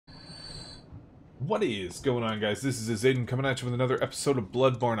What is going on, guys? This is Aiden coming at you with another episode of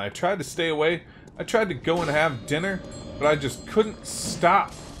Bloodborne. I tried to stay away. I tried to go and have dinner, but I just couldn't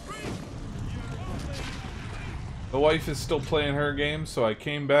stop. The wife is still playing her game, so I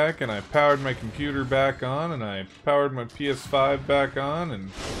came back and I powered my computer back on and I powered my PS5 back on,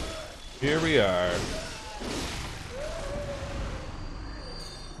 and here we are.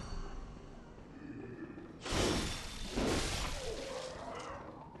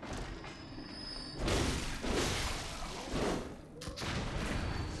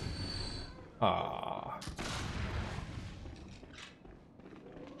 Ah.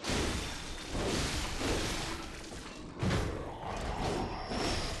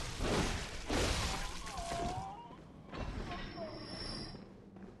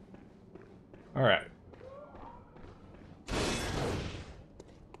 All right.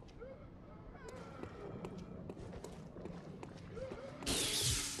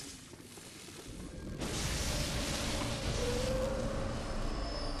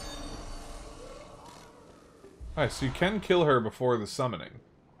 Alright, so you can kill her before the summoning.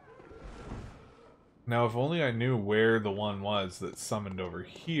 Now, if only I knew where the one was that summoned over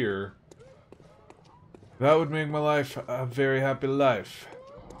here, that would make my life a very happy life.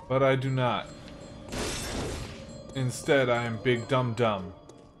 But I do not. Instead, I am Big Dum Dum.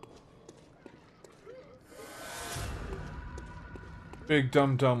 Big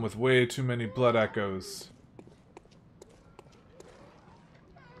Dum Dum with way too many blood echoes.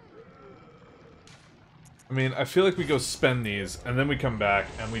 I mean, I feel like we go spend these, and then we come back,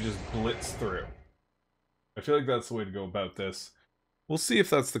 and we just blitz through. I feel like that's the way to go about this. We'll see if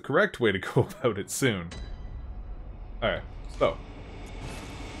that's the correct way to go about it soon. Alright, so.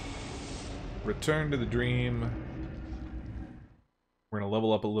 Return to the dream. We're gonna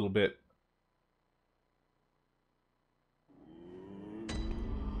level up a little bit.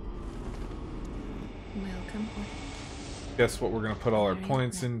 Welcome. Guess what we're gonna put all our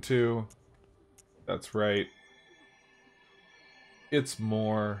points into? That's right. It's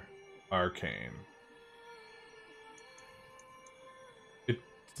more arcane.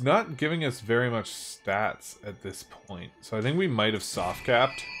 It's not giving us very much stats at this point, so I think we might have soft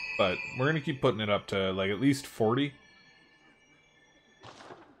capped, but we're gonna keep putting it up to like at least 40.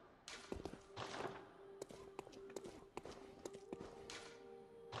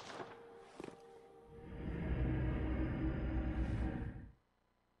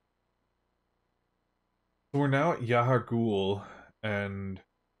 We're now at Yahar'gul, and...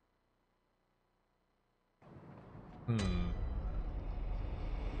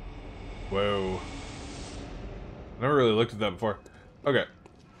 Whoa. Never really looked at that before. Okay.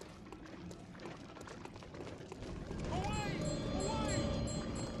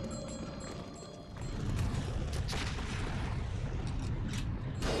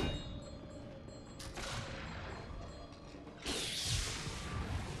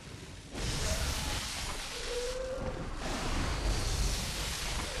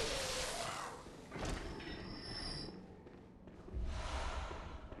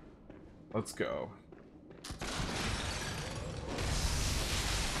 Let's go.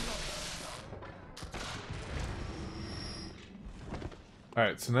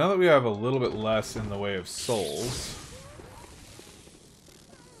 Alright, so now that we have a little bit less in the way of souls...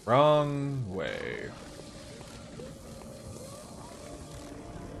 Wrong way.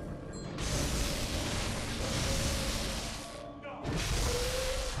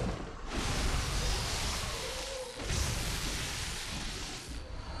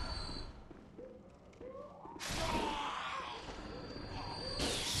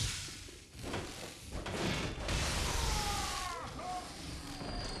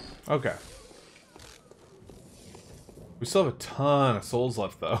 Okay. We still have a ton of souls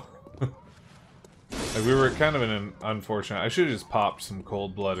left, though. Like, we were kind of in an unfortunate... I should have just popped some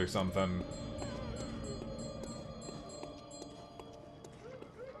cold blood or something.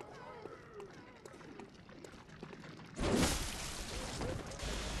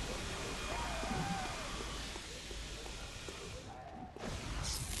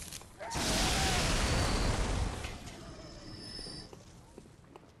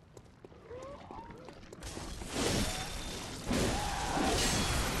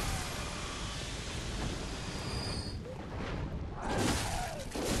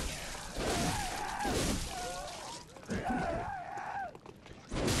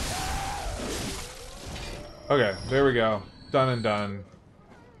 Okay, there we go. Done and done.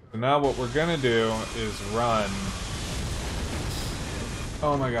 So now what we're gonna do is run.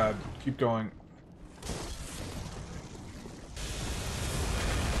 Oh my god, keep going.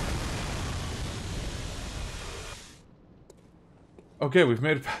 Okay, we've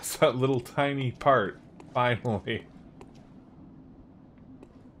made it past that little tiny part. Finally.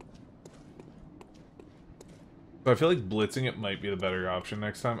 So I feel like blitzing it might be the better option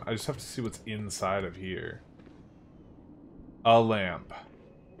next time. I just have to see what's inside of here. A lamp.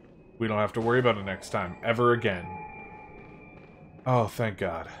 We don't have to worry about it next time. Ever again. Oh, thank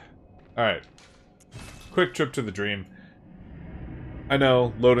God. Alright. Quick trip to the dream. I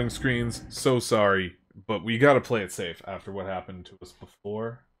know, loading screens, so sorry. But we gotta play it safe after what happened to us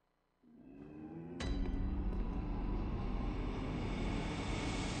before.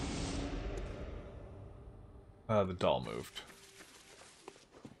 The doll moved.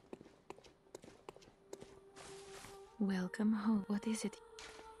 Welcome home. What is it?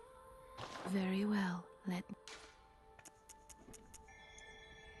 Very well. Let me.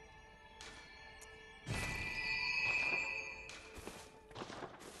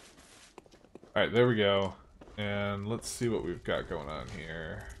 Alright, there we go. And let's see what we've got going on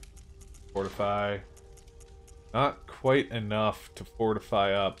here. Fortify. Not quite enough to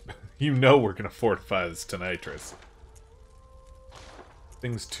fortify up. You know we're gonna fortify this to nitrous.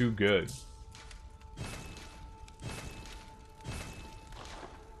 Thing's too good.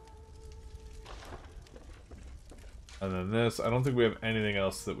 And then this, I don't think we have anything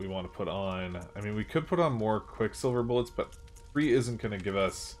else that we want to put on. I mean, we could put on more Quicksilver bullets, but 3 isn't going to give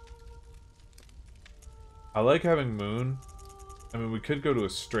us... I like having Moon. I mean, we could go to a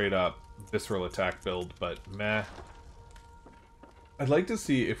straight-up visceral attack build, but meh. I'd like to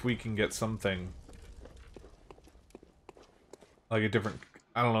see if we can get something... like a different...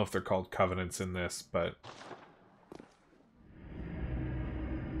 I don't know if they're called covenants in this, but...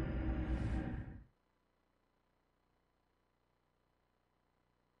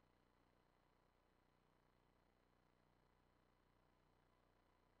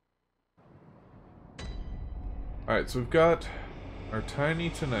 Alright, so we've got our tiny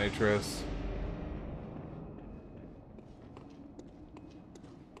to nitrous.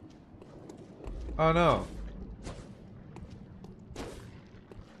 Oh no.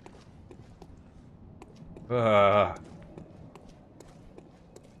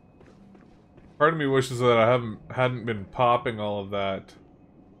 Part of me wishes that I hadn't been popping all of that.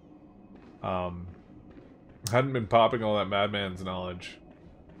 Hadn't been popping all that Madman's knowledge.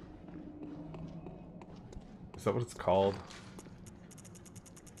 Is that what it's called?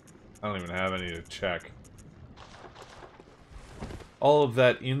 I don't even have any to check. All of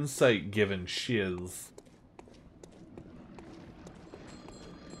that insight given shiz.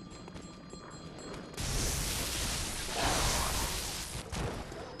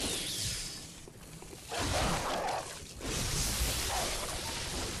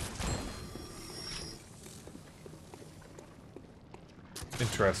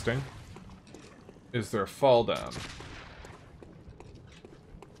 Interesting. Is there a fall down?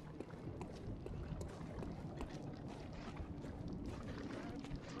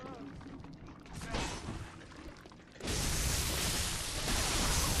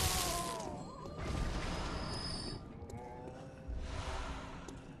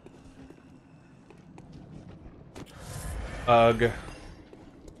 Ugh.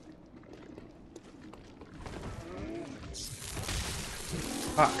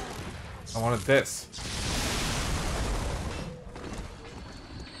 Fuck. I wanted this.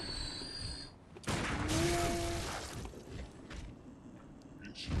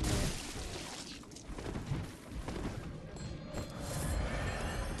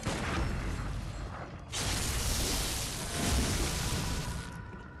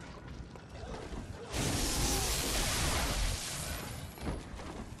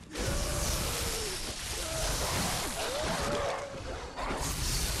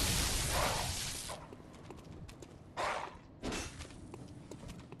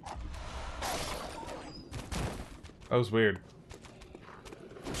 That was weird.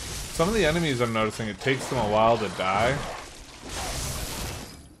 Some of the enemies I'm noticing, it takes them a while to die.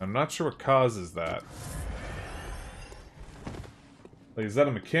 I'm not sure what causes that. Like, is that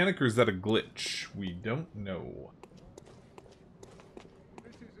a mechanic or is that a glitch? We don't know.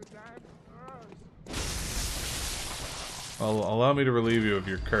 Well, allow me to relieve you of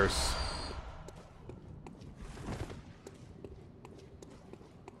your curse.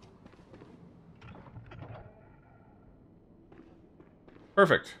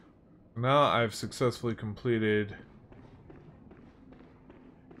 Perfect. Now I've successfully completed...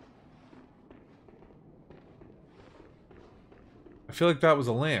 I feel like that was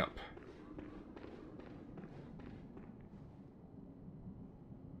a lamp.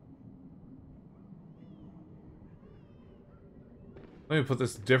 Let me put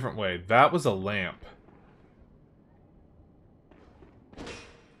this a different way. That was a lamp.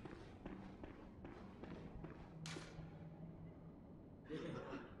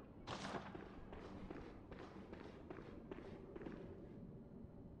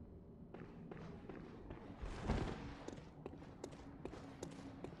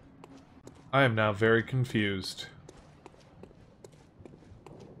 I am now very confused.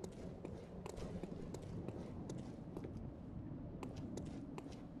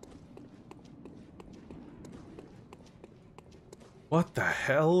 What the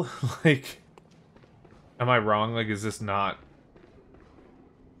hell? Like, am I wrong? Like, is this not...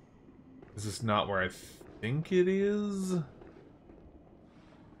 Is this not where I think it is?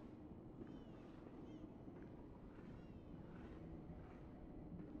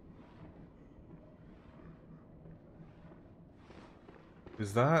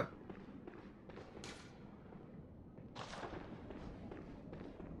 Is that...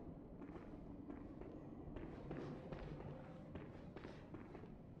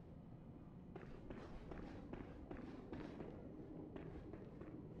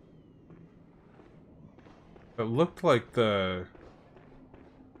 It looked like the...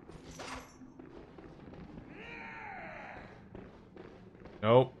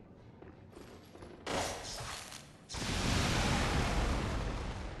 Nope.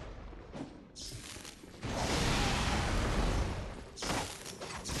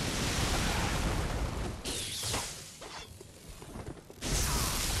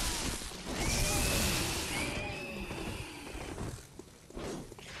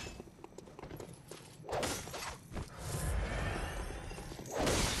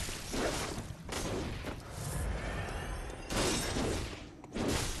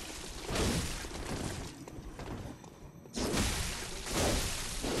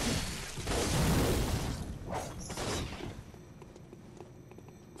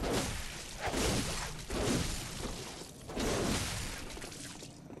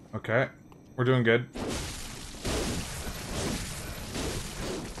 Okay. We're doing good.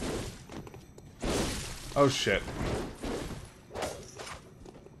 Oh shit.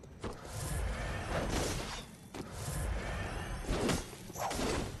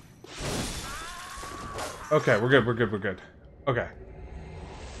 Okay, we're good, we're good, we're good. Okay.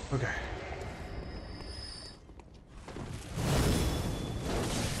 Okay.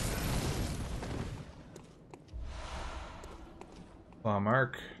 Claw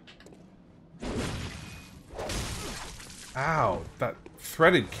mark. Ow, that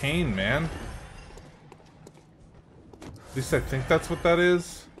threaded cane, man. At least I think that's what that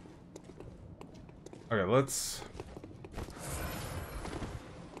is. Okay, let's...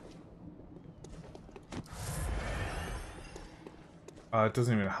 it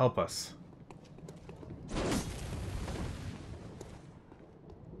doesn't even help us.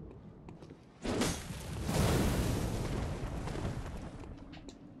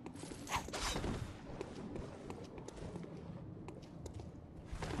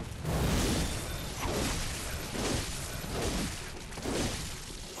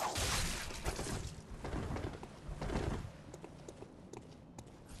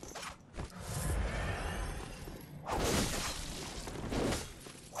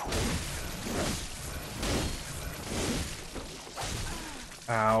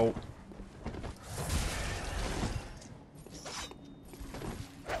 Ow.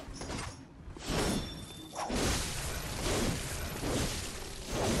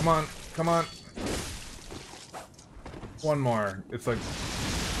 Come on, come on. One more. It's like...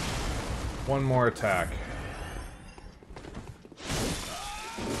 one more attack.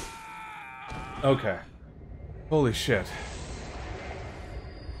 Okay. Holy shit.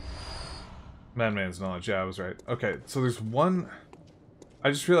 Madman's knowledge, yeah, I was right. Okay, so there's one... I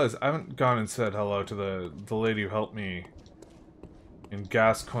just realized I haven't gone and said hello to the lady who helped me in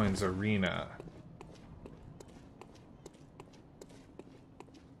Gascoigne's arena.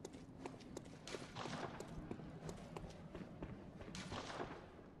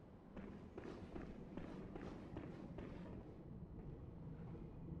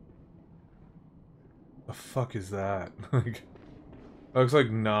 The fuck is that? Like, looks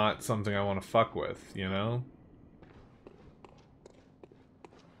like not something I want to fuck with, you know?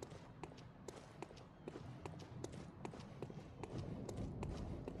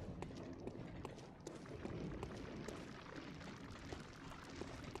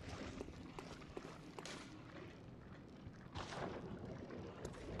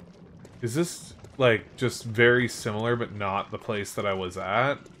 Is this, like, just very similar, but not the place that I was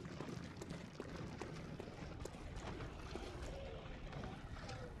at?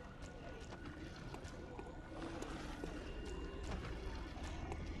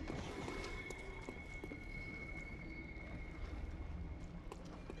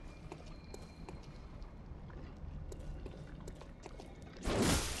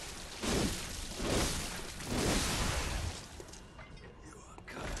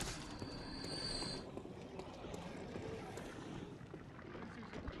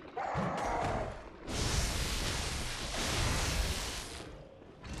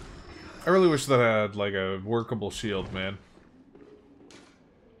 I really wish that I had, like, a workable shield, man.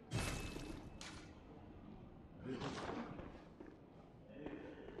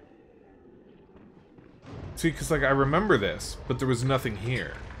 See, because, like, I remember this, but there was nothing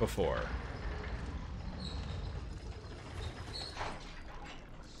here before.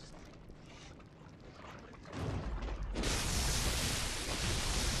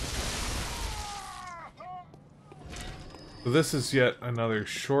 So this is yet another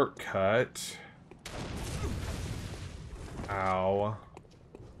shortcut. Ow.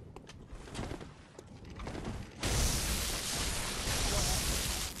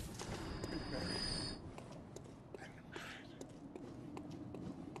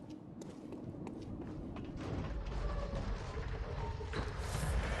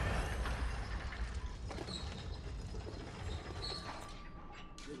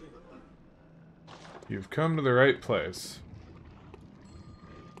 You've come to the right place.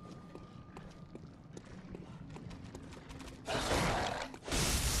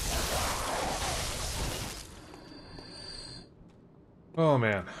 Oh,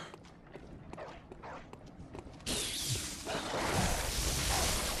 man.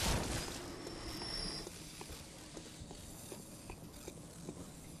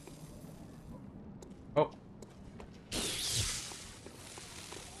 Oh.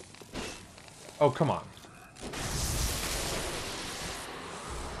 Oh, come on.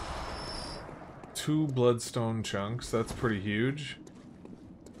 2 bloodstone chunks. That's pretty huge.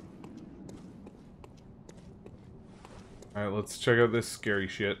 Alright, let's check out this scary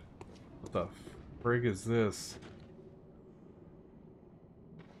shit. What the frig is this?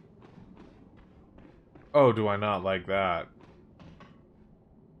 Oh, do I not like that?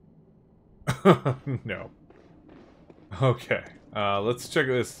 No. Okay. Let's check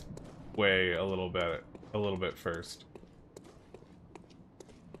this way a little bit first.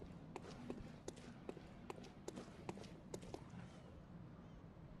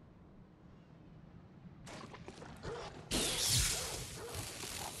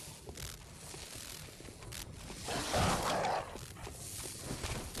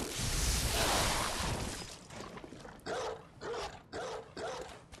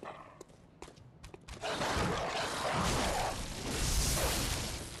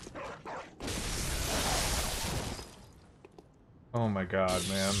 Oh my god,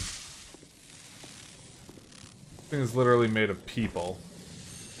 man. This thing is literally made of people.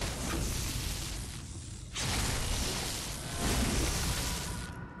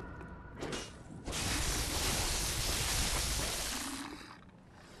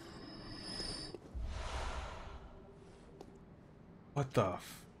 What the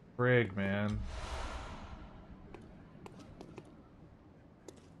frig, man?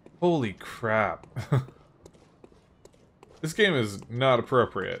 Holy crap. This game is not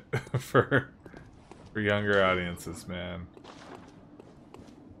appropriate for younger audiences, man.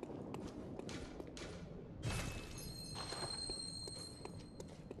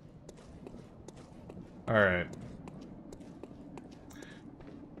 Alright.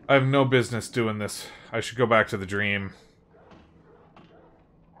 I have no business doing this. I should go back to the dream.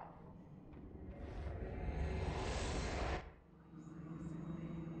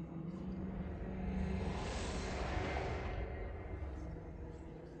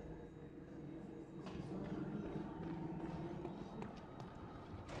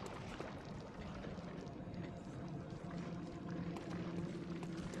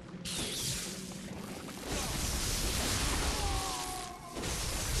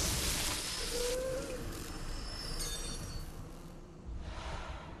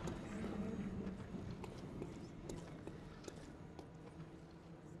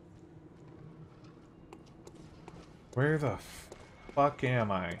 Where the fuck am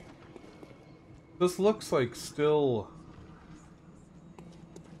I? This looks like still...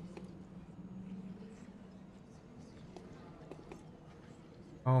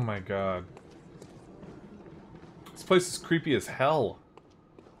 Oh my god. This place is creepy as hell.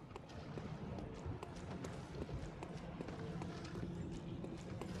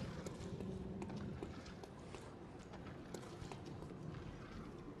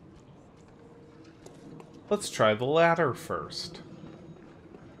 Let's try the ladder first.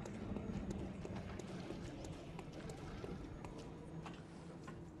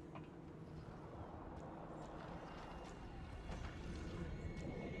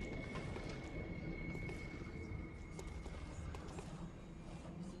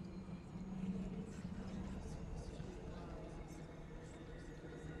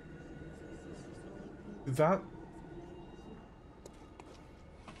 That...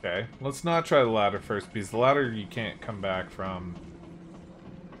 Okay, let's not try the ladder first, because the ladder you can't come back from.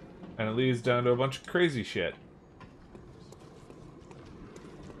 And it leads down to a bunch of crazy shit.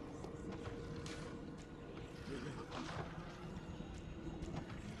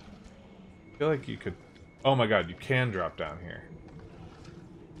 I feel like you could... Oh my god, you can drop down here.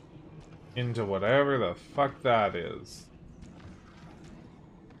 Into whatever the fuck that is.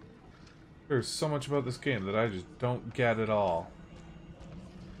 There's so much about this game that I just don't get at all.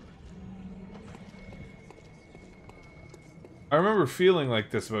 I remember feeling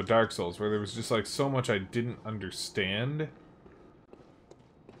like this about Dark Souls, where there was just like so much I didn't understand.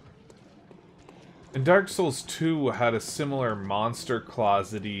 And Dark Souls 2 had a similar monster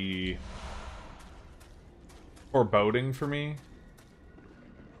closet-y foreboding for me.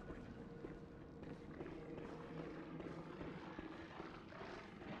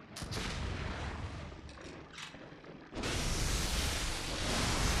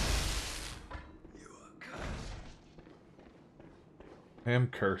 I am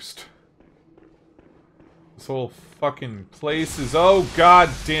cursed. This whole fucking place is... Oh, god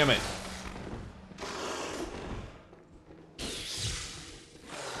damn it!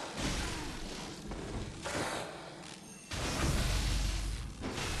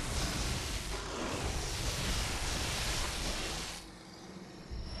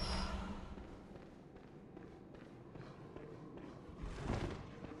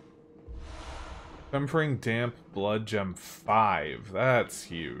 Tempering Damp Blood Gem 5. That's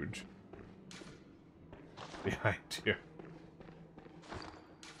huge. Behind you.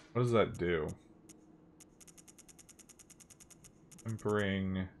 What does that do?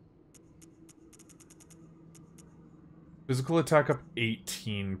 Tempering... Physical attack up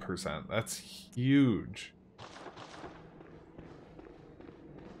 18%. That's huge.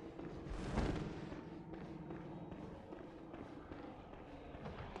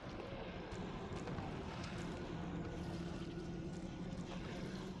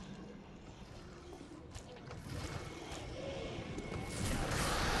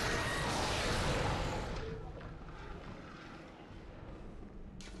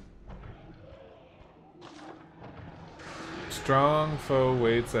 Strong foe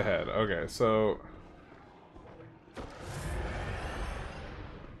waits ahead. Okay, so...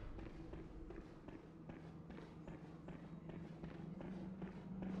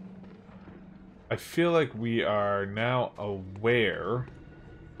 I feel like we are now aware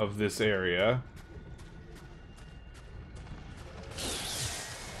of this area.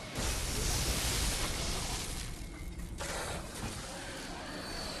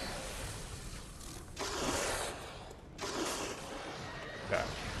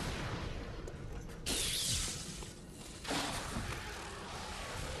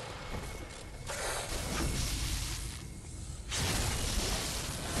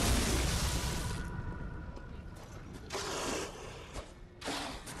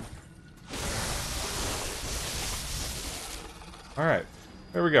 Alright,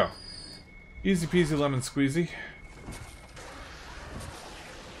 there we go. Easy peasy lemon squeezy.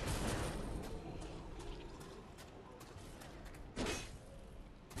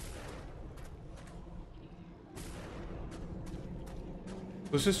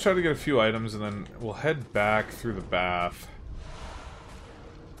 Let's just try to get a few items and then we'll head back through the bath.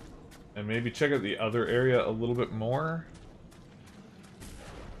 And maybe check out the other area a little bit more.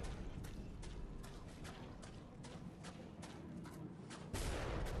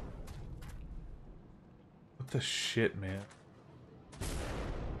 What the shit, man?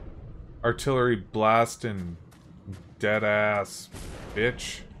 Artillery blasting dead ass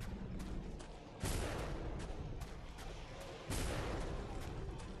bitch.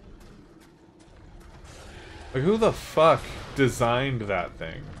 Like, who the fuck designed that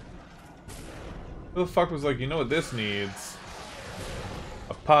thing? Who the fuck was like, you know what this needs?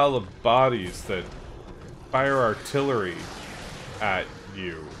 A pile of bodies that fire artillery at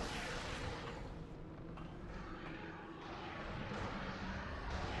you.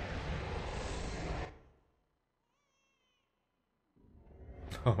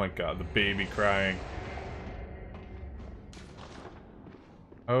 Oh my god, the baby crying.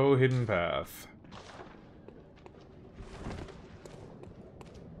 Oh, hidden path.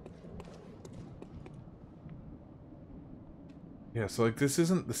 Yeah, so like this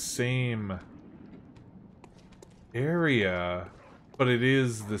isn't the same area, but it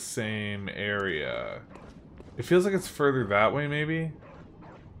is the same area. It feels like it's further that way, maybe?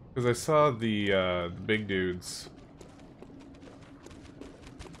 Because I saw the big dudes.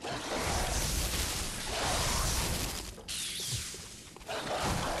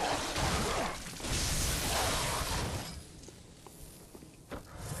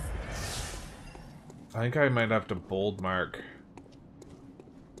 I think I might have to bold mark.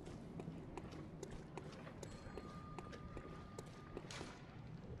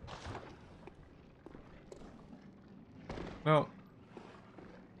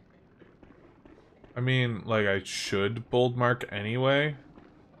 I mean, like, I should bold mark anyway.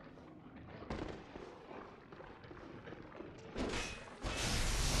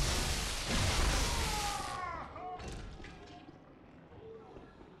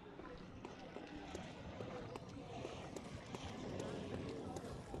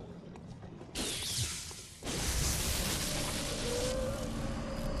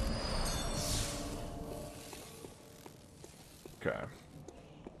 Okay.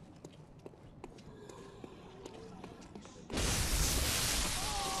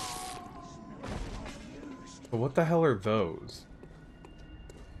 But what the hell are those?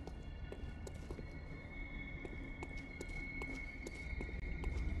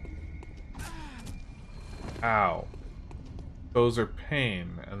 Ow. Those are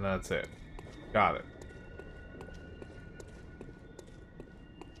pain, and that's it. Got it.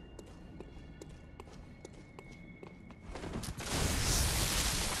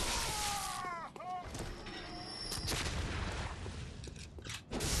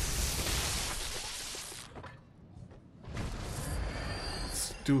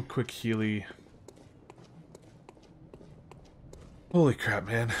 Let's do a quick healy. Holy crap,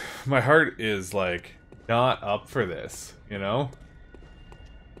 man. My heart is, like, not up for this, you know?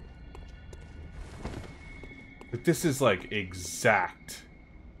 Like, this is, like, exact.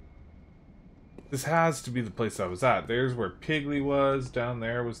 This has to be the place I was at. There's where Piggly was. Down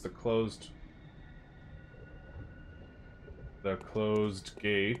there was the closed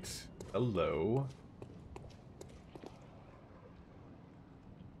gate. Hello.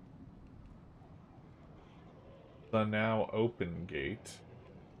 The now open gate.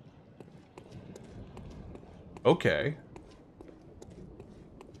 Okay.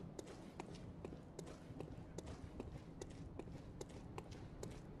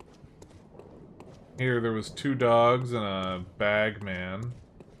 Here there was 2 dogs and a bag man.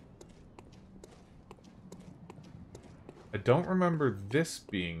 I don't remember this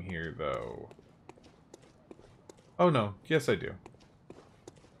being here though. Oh no, yes I do.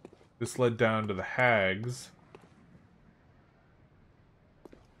 This led down to the hags.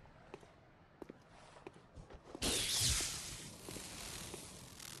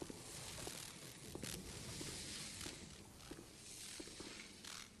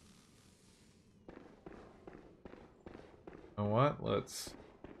 You know what? Let's...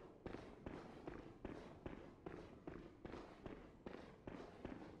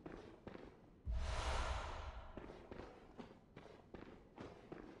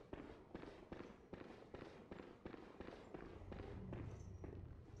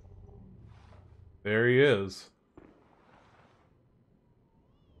 There he is.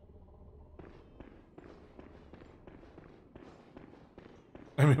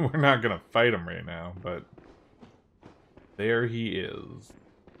 I mean, we're not gonna fight him right now, but... there he is.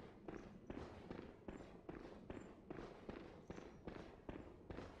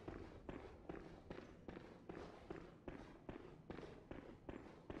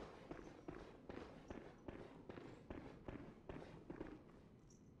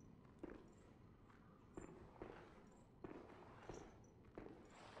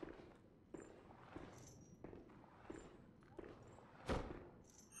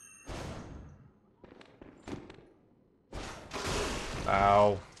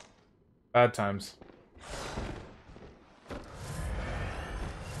 Ow. Bad times.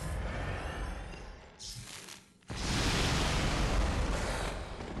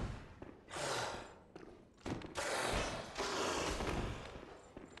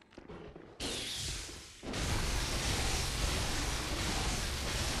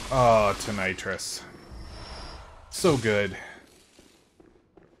 Oh, Tonitrus. So good.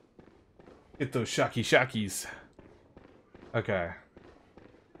 Get those shocky shockies. Okay.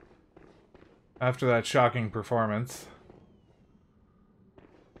 After that shocking performance,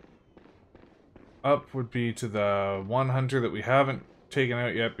 up would be to the one hunter that we haven't taken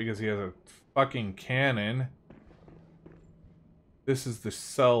out yet because he has a fucking cannon. This is the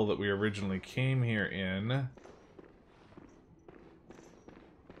cell that we originally came here in.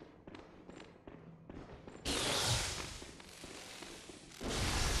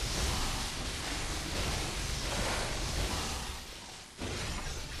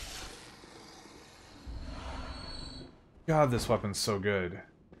 God, this weapon's so good.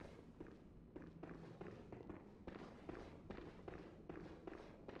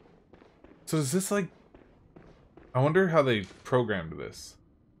 So is this like... I wonder how they programmed this.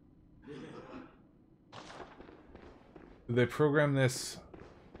 Did they program this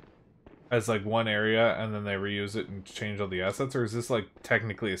as like one area and then they reuse it and change all the assets? Or is this like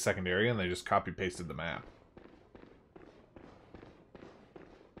technically a second area and they just copy pasted the map?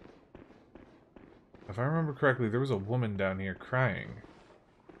 If I remember correctly, there was a woman down here crying.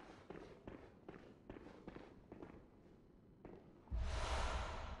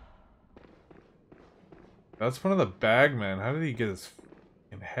 That's one of the bagmen. How did he get his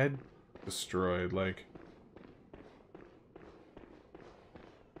fucking head destroyed? Like,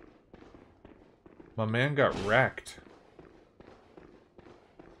 my man got wrecked.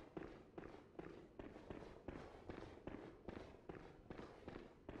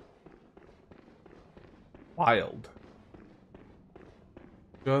 Wild.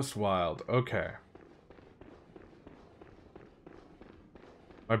 Just wild. Okay.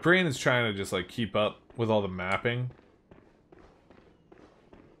 My brain is trying to just, like, keep up with all the mapping.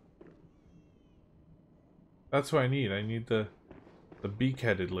 That's what I need. I need the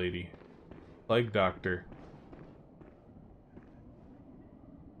beak-headed lady. Plague doctor.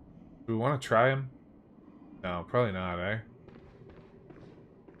 Do we want to try him? No, probably not, eh?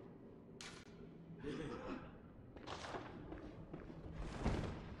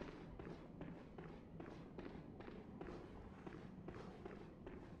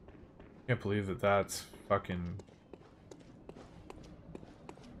 Can't believe that that's fucking...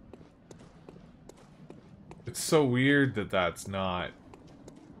 It's so weird that that's not...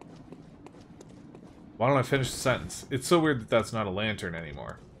 Why don't I finish the sentence? It's so weird that that's not a lantern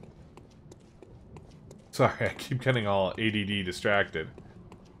anymore. Sorry, I keep getting all ADD distracted.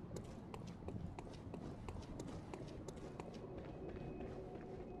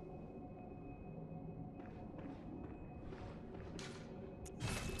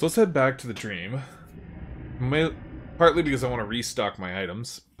 So let's head back to the dream. Partly because I want to restock my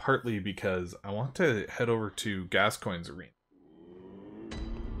items, partly because I want to head over to Gascoigne's arena.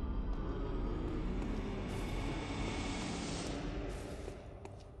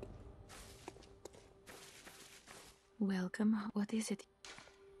 Welcome. What is it?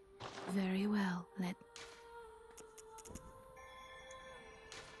 Very well.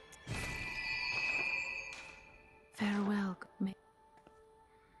 Farewell.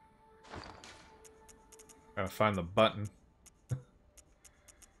 Gotta find the button.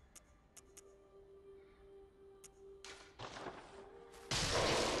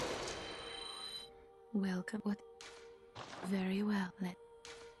 Welcome. What? Very well.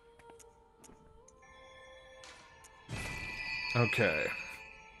 Okay.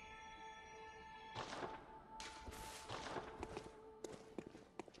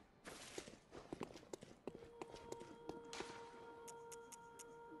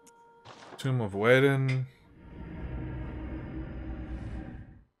 Tomb of Wedding.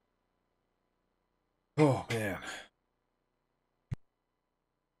 Oh, man.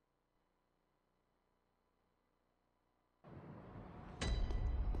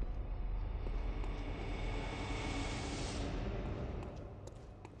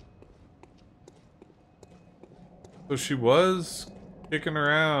 So she was kicking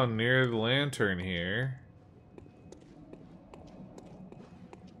around near the lantern here.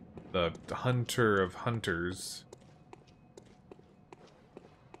 The hunter of hunters.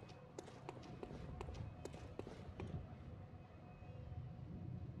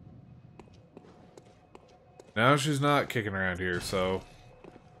 Now she's not kicking around here, so...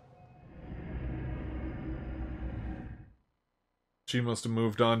 She must have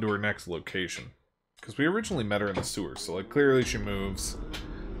moved on to her next location. Because we originally met her in the sewer, so like clearly she moves.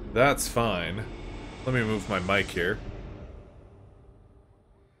 That's fine. Let me move my mic here.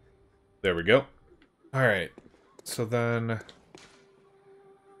 There we go. Alright. So then...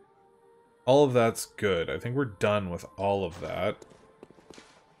 all of that's good. I think we're done with all of that.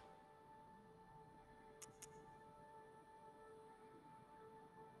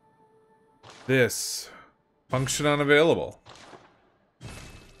 This. Function unavailable.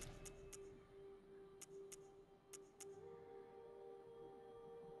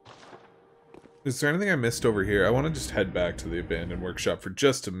 Is there anything I missed over here? I want to just head back to the abandoned workshop for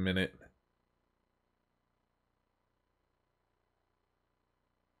just a minute.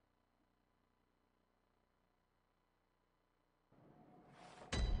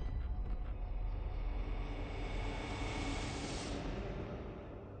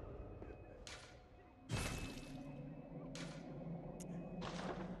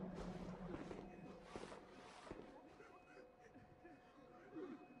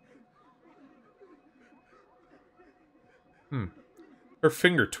 Her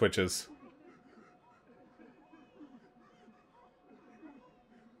finger twitches.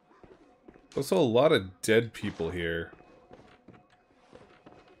 Also, a lot of dead people here.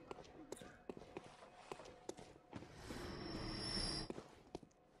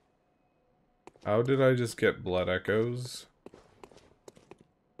 How did I just get blood echoes?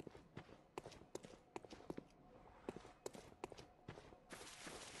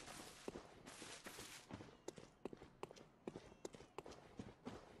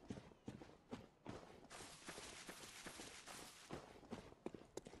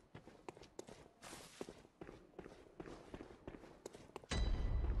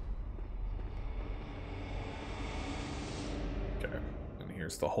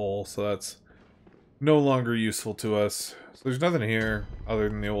 there's the hole, so that's no longer useful to us. So there's nothing here other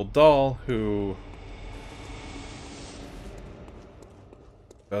than the old doll, who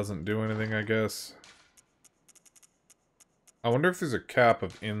doesn't do anything, I guess. I wonder if there's a cap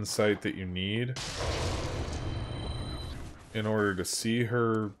of insight that you need in order to see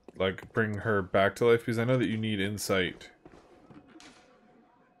her, like, bring her back to life, because I know that you need insight.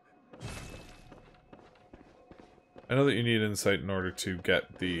 I know that you need insight in order to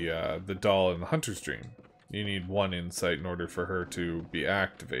get the doll in the Hunter's Dream. You need 1 insight in order for her to be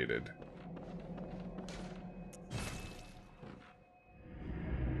activated.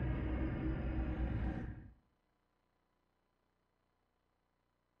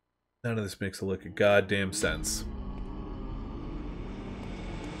 None of this makes a lick of goddamn sense.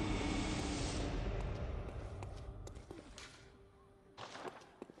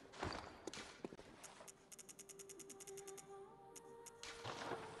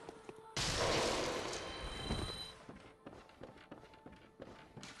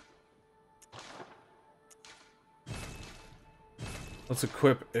 Let's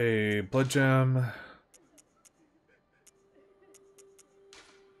equip a blood gem.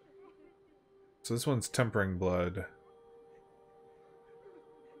 So this one's tempering blood.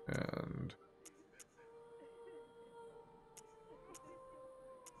 And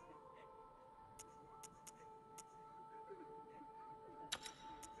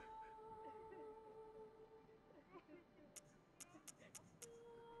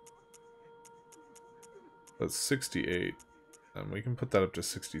that's 68. And we can put that up to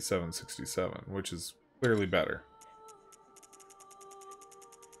 67, 67, which is clearly better.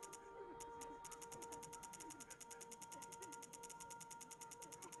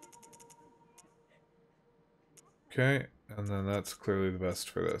 Okay, and then that's clearly the best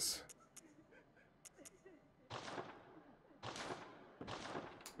for this.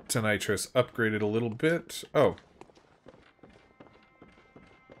 Tonitrus upgraded a little bit. Oh.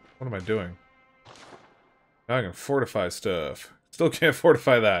 What am I doing? Now I can fortify stuff. Still can't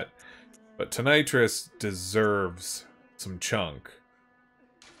fortify that. But Tonitrus deserves some chunk.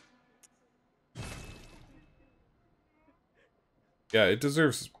 Yeah, it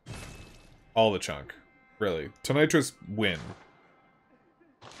deserves all the chunk. Really. Tonitrus win.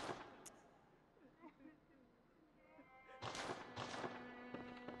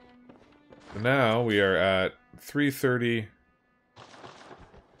 So now we are at 330.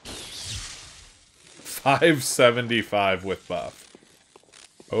 575 with buff.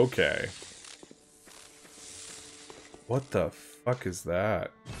 Okay. What the fuck is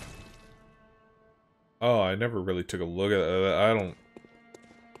that? Oh, I never really took a look at that. I don't...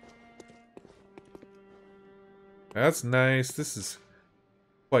 That's nice. This is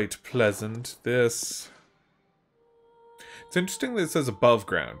quite pleasant. This... It's interesting that it says above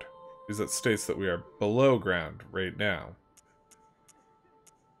ground, because it states that we are below ground right now.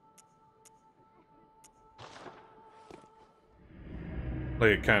 Like,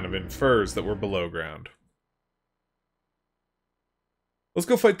 it kind of infers that we're below ground. Let's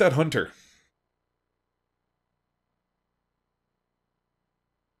go fight that hunter.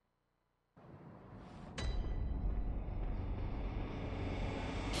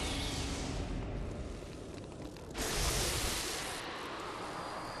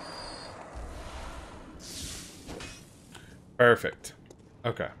 Perfect.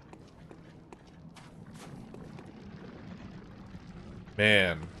 Okay.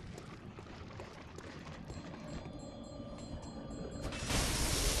 Man.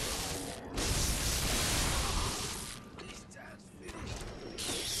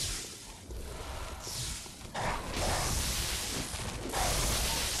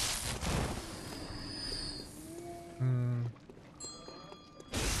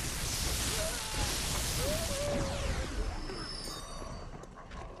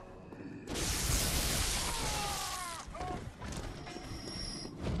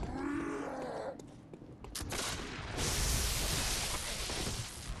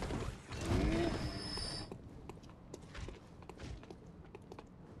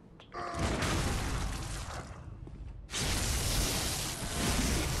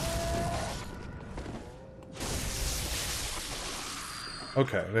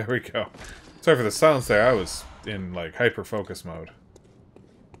 Okay, there we go. Sorry for the silence there. I was in, like, hyper-focus mode.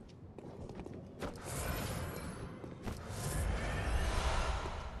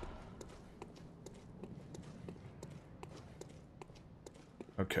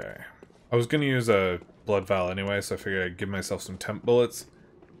 Okay. I was gonna use a blood vial anyway, so I figured I'd give myself some temp bullets.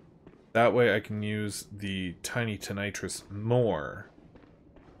 That way I can use the tiny Tonitrus more.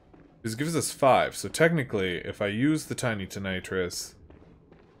 This gives us 5, so technically, if I use the tiny Tonitrus,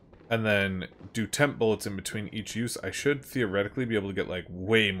 and then do temp bullets in between each use, I should theoretically be able to get, like,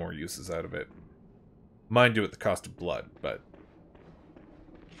 way more uses out of it. Mind you, at the cost of blood, but...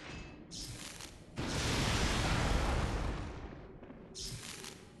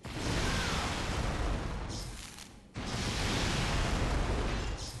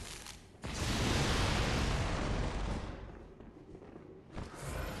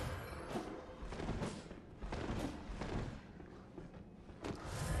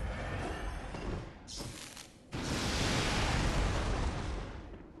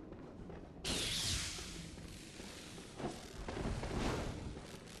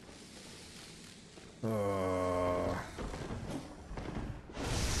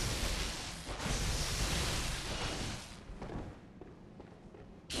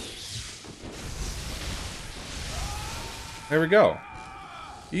 There we go.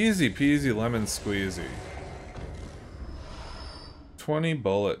 Easy peasy lemon squeezy. 20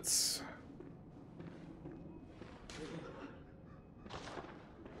 bullets.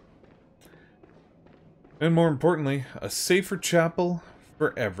 And more importantly, a safer chapel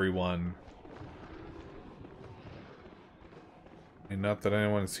for everyone. And not that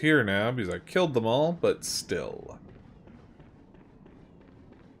anyone's here now, because I killed them all, but still.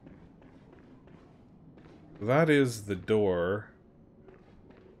 That is the door.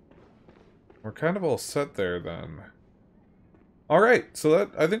 We're kind of all set there, then. Alright, so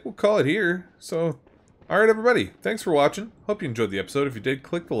that I think we'll call it here. So, alright everybody, thanks for watching. Hope you enjoyed the episode. If you did,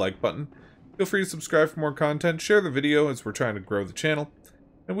 click the like button. Feel free to subscribe for more content. Share the video as we're trying to grow the channel.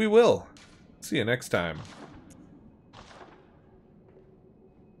 And we will. See you next time.